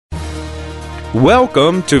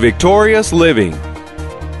Welcome to Victorious Living.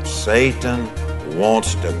 Satan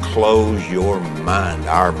wants to close your mind,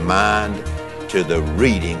 our mind, to the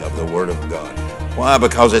reading of the Word of God. Why?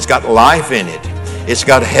 Because it's got life in it. It's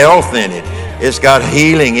got health in it. It's got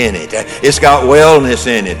healing in it. It's got wellness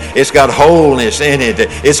in it. It's got wholeness in it.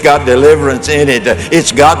 It's got deliverance in it.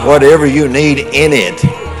 It's got whatever you need in it.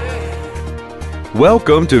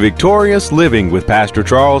 Welcome to Victorious Living with Pastor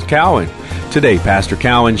Charles Cowan. Today, Pastor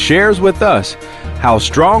Cowan shares with us how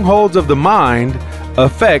strongholds of the mind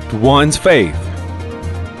affect one's faith.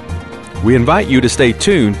 We invite you to stay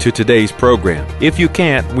tuned to today's program. If you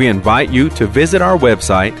can't, we invite you to visit our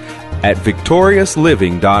website at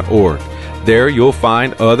victoriousliving.org. There you'll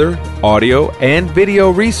find other audio and video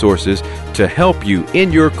resources to help you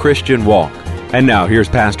in your Christian walk. And now here's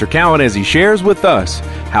Pastor Cowan as he shares with us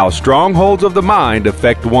how strongholds of the mind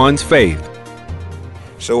affect one's faith.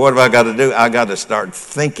 So what have I got to do? I got to start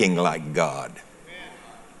thinking like God.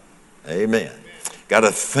 Amen. Got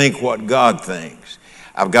to think what God thinks.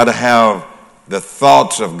 I've got to have the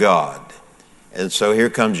thoughts of God. And so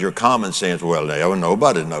here comes your common sense. Well,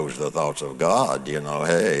 nobody knows the thoughts of God.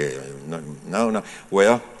 Hey, no.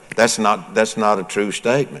 Well, that's not a true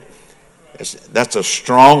statement. That's a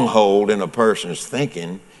stronghold in a person's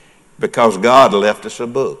thinking because God left us a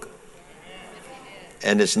book.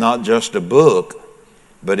 And it's not just a book,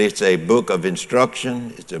 but it's a book of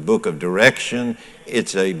instruction. It's a book of direction.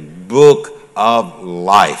 It's a book of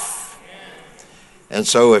life. And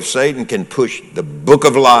so if Satan can push the book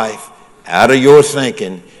of life out of your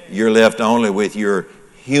thinking, you're left only with your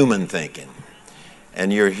human thinking.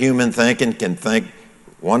 And your human thinking can think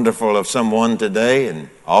wonderful of someone today and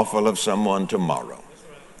awful of someone tomorrow.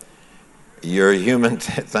 Your human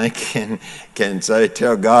thinking can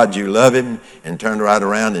tell God you love him and turn right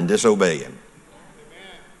around and disobey him.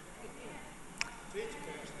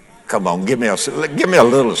 Come on, give me a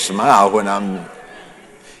little smile when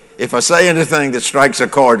if I say anything that strikes a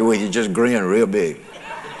chord with you, just grin real big.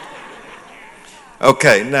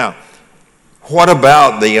 Okay, now, what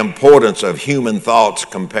about the importance of human thoughts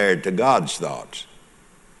compared to God's thoughts?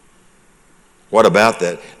 What about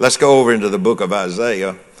that? Let's go over into the book of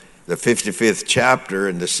Isaiah, the 55th chapter,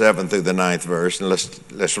 and the 7th through the 9th verse, and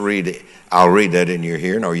let's read it. I'll read that in your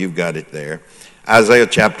hearing, or you've got it there. Isaiah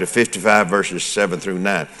chapter 55, verses 7 through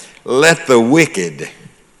 9. Let the wicked,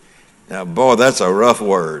 now boy, that's a rough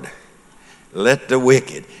word. Let the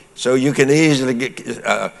wicked. So you can easily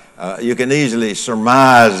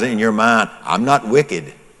surmise in your mind, I'm not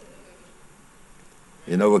wicked.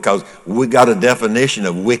 Because we got a definition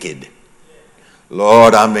of wicked.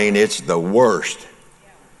 Lord, it's the worst.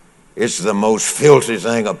 It's the most filthy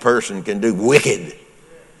thing a person can do, wicked.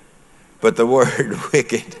 But the word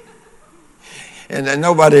wicked. And then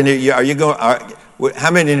nobody in here,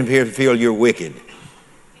 how many in here feel you're wicked?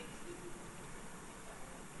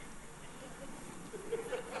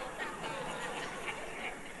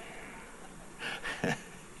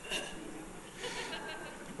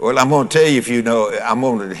 Well, I'm going to tell you I'm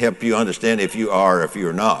going to help you understand if you are or if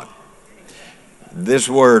you're not. This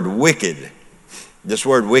word wicked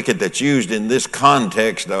that's used in this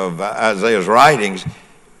context of Isaiah's writings,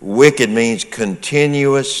 wicked means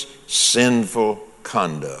continuous sinful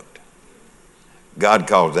conduct. God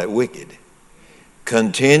calls that wicked.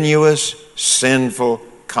 Continuous sinful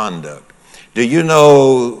conduct. Do you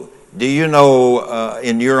know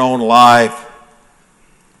in your own life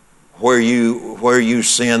where you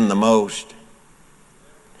sin the most?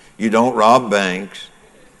 You don't rob banks,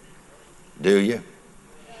 do you?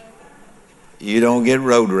 You don't get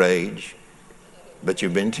road rage, but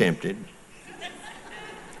you've been tempted.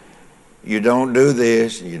 You don't do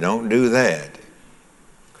this, you don't do that.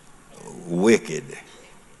 Wicked.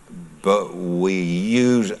 But we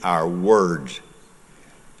use our words.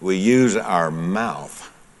 We use our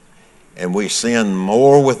mouth. And we sin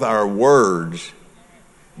more with our words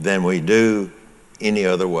than we do any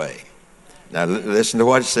other way. Now listen to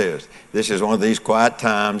what it says. This is one of these quiet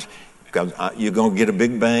times because you're going to get a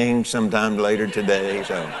big bang sometime later today.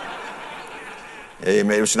 So,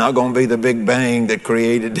 amen. It's not going to be the big bang that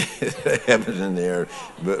created the heavens and the earth.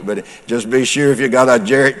 But just be sure if you got a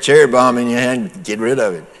cherry bomb in your hand, get rid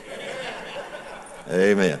of it.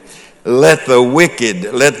 Amen. Let the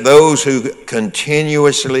wicked, let those who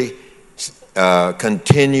continuous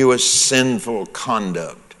sinful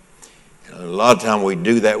conduct. A lot of time we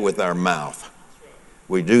do that with our mouth.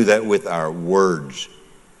 We do that with our words.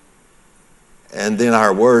 And then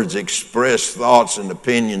our words express thoughts and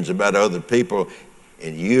opinions about other people,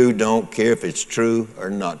 and you don't care if it's true or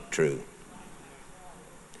not true.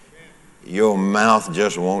 Your mouth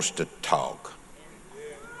just wants to talk.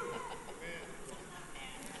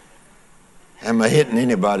 Am I hitting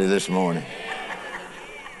anybody this morning?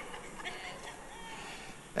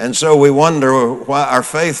 And so we wonder why our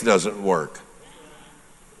faith doesn't work.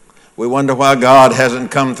 We wonder why God hasn't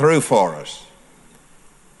come through for us.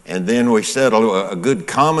 And then we settle a good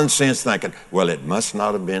common sense thinking, well, it must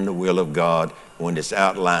not have been the will of God, when it's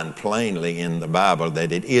outlined plainly in the Bible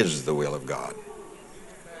that it is the will of God.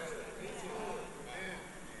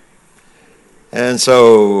 And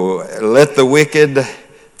so let the wicked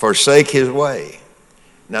forsake his way.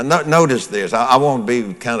 Now notice this. I want to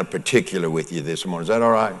be kind of particular with you this morning. Is that all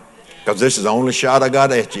right? Because this is the only shot I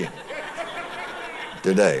got at you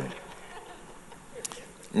today.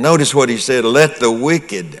 Notice what he said, let the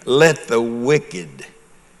wicked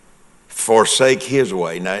forsake his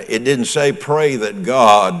way. Now, it didn't say pray that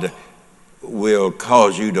God will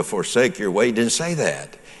cause you to forsake your way. It didn't say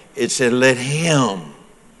that. It said let him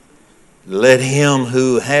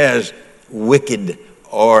who has wicked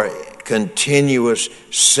or continuous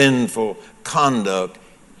sinful conduct,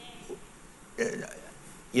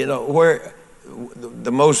 where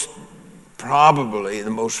the most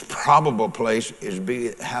probable place is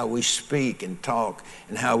be how we speak and talk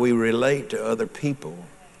and how we relate to other people.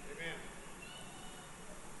 Amen.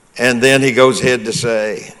 And then he goes ahead to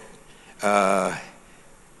say,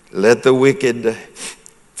 let the wicked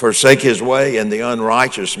forsake his way and the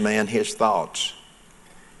unrighteous man his thoughts.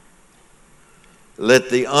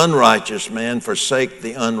 Let the unrighteous man forsake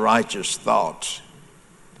the unrighteous thoughts.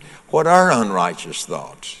 What are unrighteous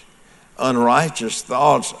thoughts? Unrighteous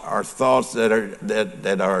thoughts are thoughts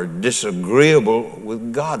that are disagreeable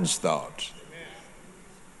with God's thoughts.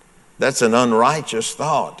 That's an unrighteous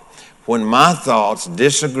thought. When my thoughts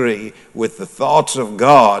disagree with the thoughts of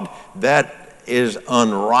God, that is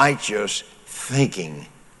unrighteous thinking.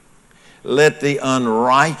 Let the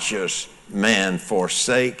unrighteous man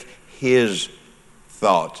forsake his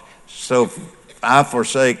thoughts. So if I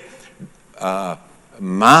forsake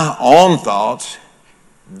my own thoughts,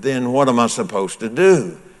 then what am I supposed to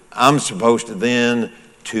do? I'm supposed to then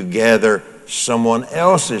to gather someone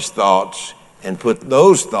else's thoughts and put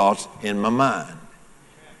those thoughts in my mind.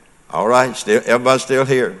 All right, everybody still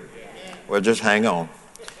here? Well, just hang on.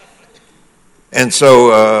 And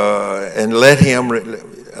so, and let him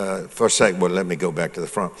forsake. Well, let me go back to the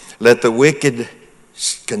front. Let the wicked,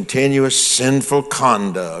 continuous sinful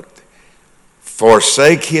conduct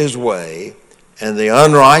forsake his way, and the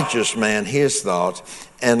unrighteous man his thoughts,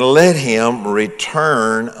 and let him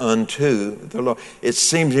return unto the Lord. It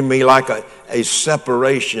seems to me like a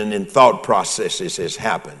separation in thought processes has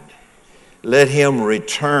happened. Let him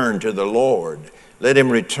return to the Lord. Let him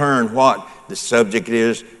return what? The subject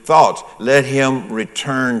is thoughts. Let him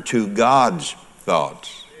return to God's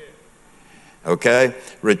thoughts. Okay?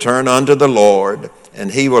 Return unto the Lord,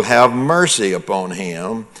 and he will have mercy upon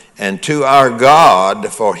him, and to our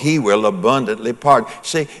God, for he will abundantly pardon.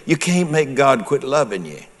 See, you can't make God quit loving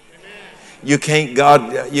you. You can't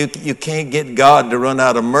get God to run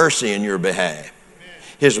out of mercy in your behalf.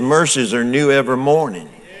 His mercies are new every morning.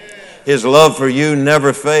 His love for you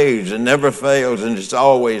never fades and never fails, and it's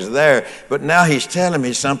always there. But now he's telling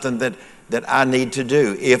me something that I need to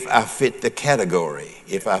do if I fit the category,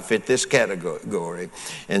 if I fit this category.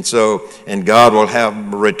 And so, and God will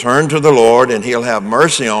have return to the Lord, and he'll have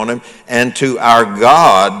mercy on him, and to our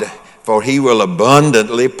God, for he will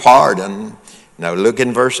abundantly pardon. Now look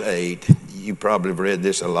in verse 8. You probably have read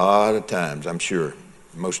this a lot of times, I'm sure.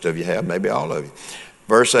 Most of you have, maybe all of you.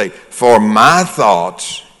 Verse 8, for my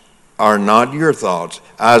thoughts are not your thoughts.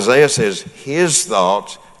 Isaiah says his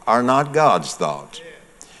thoughts are not God's thoughts.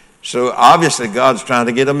 So obviously God's trying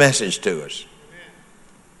to get a message to us.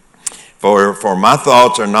 For my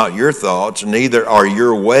thoughts are not your thoughts, neither are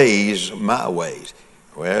your ways my ways.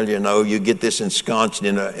 Well, you get this ensconced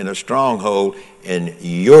in a stronghold, and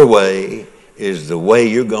your way is the way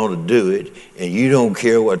you're going to do it, and you don't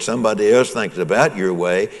care what somebody else thinks about your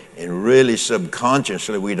way, and really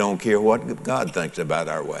subconsciously we don't care what God thinks about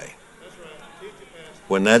our way.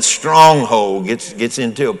 When that stronghold gets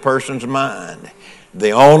into a person's mind,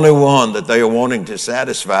 the only one that they are wanting to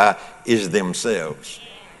satisfy is themselves.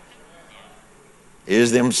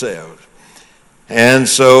 And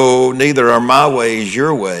so neither are my ways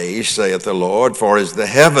your ways, saith the Lord, for as the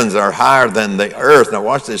heavens are higher than the earth. Now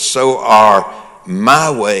watch this. So are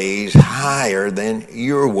my ways higher than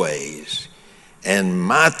your ways, and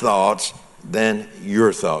my thoughts than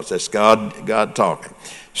your thoughts. That's God talking.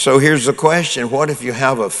 So here's the question. What if you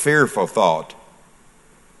have a fearful thought?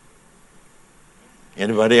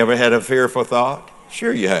 Anybody ever had a fearful thought?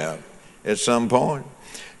 Sure you have, at some point.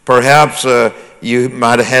 Perhaps you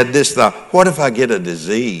might have had this thought. What if I get a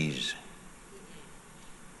disease?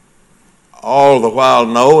 all the while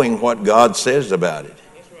knowing what God says about it.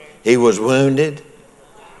 He was wounded.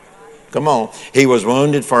 Come on. He was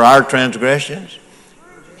wounded for our transgressions.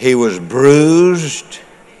 He was bruised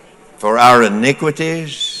for our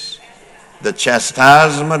iniquities. The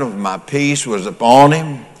chastisement of my peace was upon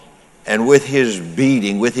him. And with his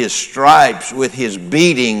beating, with his stripes, with his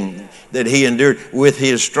beating that he endured, with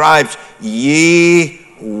his stripes, ye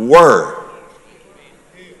were.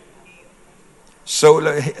 So,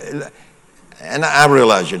 and I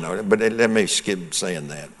realize you know it, but let me skip saying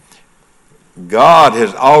that. God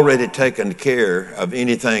has already taken care of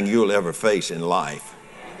anything you'll ever face in life.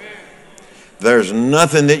 There's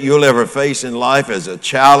nothing that you'll ever face in life as a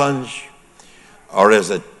challenge or as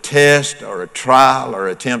a test or a trial or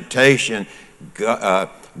a temptation. God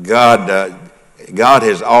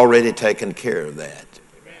has already taken care of that.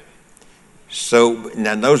 So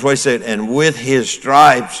now notice what he said, and with his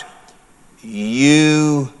stripes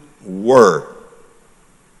you were.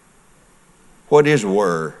 What is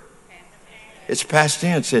were? It's past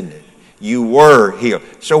tense, isn't it? You were healed.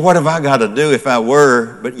 So what have I got to do if I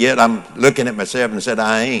were, but yet I'm looking at myself and said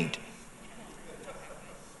I ain't?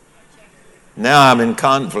 Now I'm in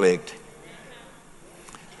conflict.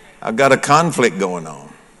 I've got a conflict going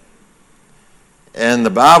on. And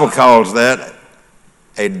the Bible calls that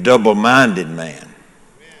a double-minded man.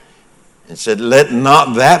 And said, let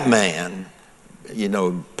not that man,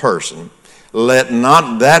 person, let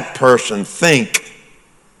not that person think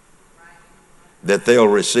that they'll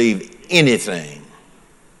receive anything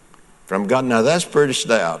from God. Now that's pretty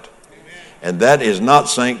stout. And that is not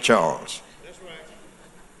St. Charles.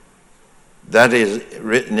 That is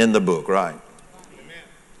written in the book, right?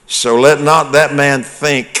 So let not that man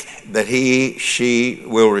think that she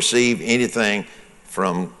will receive anything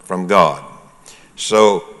from God.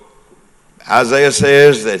 So Isaiah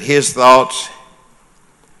says that his thoughts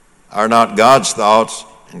are not God's thoughts,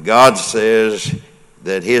 and God says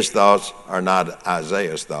that his thoughts are not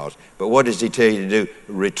Isaiah's thoughts. But what does he tell you to do?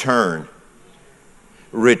 Return.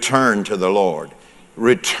 Return to the Lord.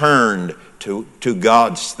 Return to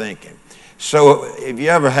God's thinking. So if you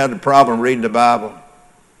ever had a problem reading the Bible,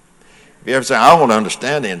 if you ever say, I don't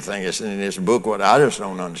understand anything that's in this book, I just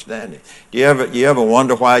don't understand it. Do you ever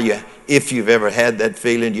wonder why if you've ever had that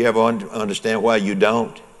feeling, do you ever understand why you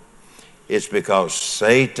don't? It's because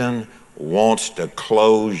Satan wants to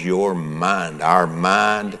close your mind, our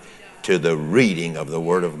mind, to the reading of the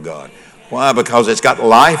Word of God. Why? Because it's got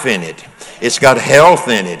life in it. It's got health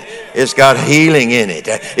in it. It's got healing in it.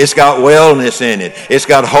 It's got wellness in it. It's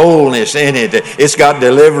got wholeness in it. It's got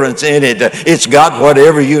deliverance in it. It's got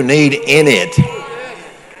whatever you need in it.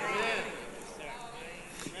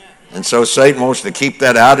 And so Satan wants to keep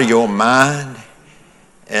that out of your mind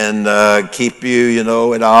and keep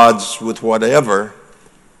you, at odds with whatever.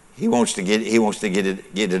 He wants to get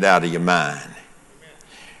it out of your mind.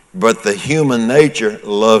 But the human nature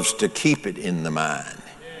loves to keep it in the mind.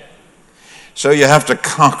 So you have to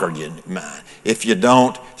conquer your mind. If you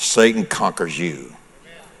don't, Satan conquers you.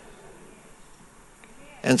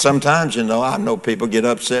 And sometimes, I know people get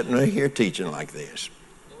upset when they hear teaching like this.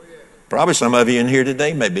 Probably some of you in here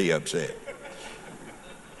today may be upset.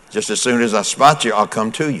 Just as soon as I spot you, I'll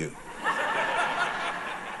come to you.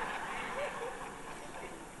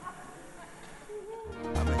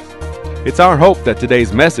 It's our hope that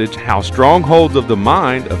today's message, How Strongholds of the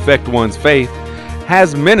Mind Affect One's Faith,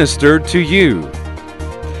 has ministered to you.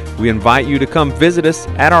 We invite you to come visit us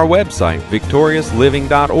at our website,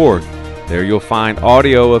 victoriousliving.org. There you'll find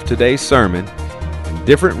audio of today's sermon and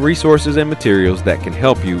different resources and materials that can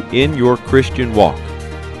help you in your Christian walk.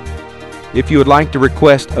 If you would like to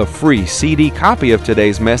request a free CD copy of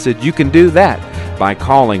today's message, you can do that by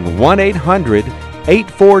calling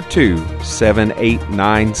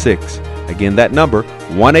 1-800-842-7896. Again, that number,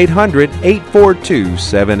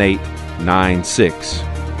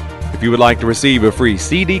 1-800-842-7896. If you would like to receive a free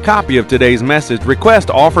CD copy of today's message, request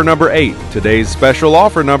offer number 8. Today's special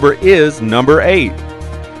offer number is number 8.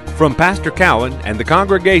 From Pastor Cowan and the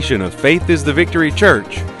congregation of Faith is the Victory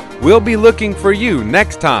Church, we'll be looking for you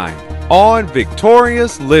next time on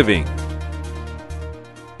Victorious Living.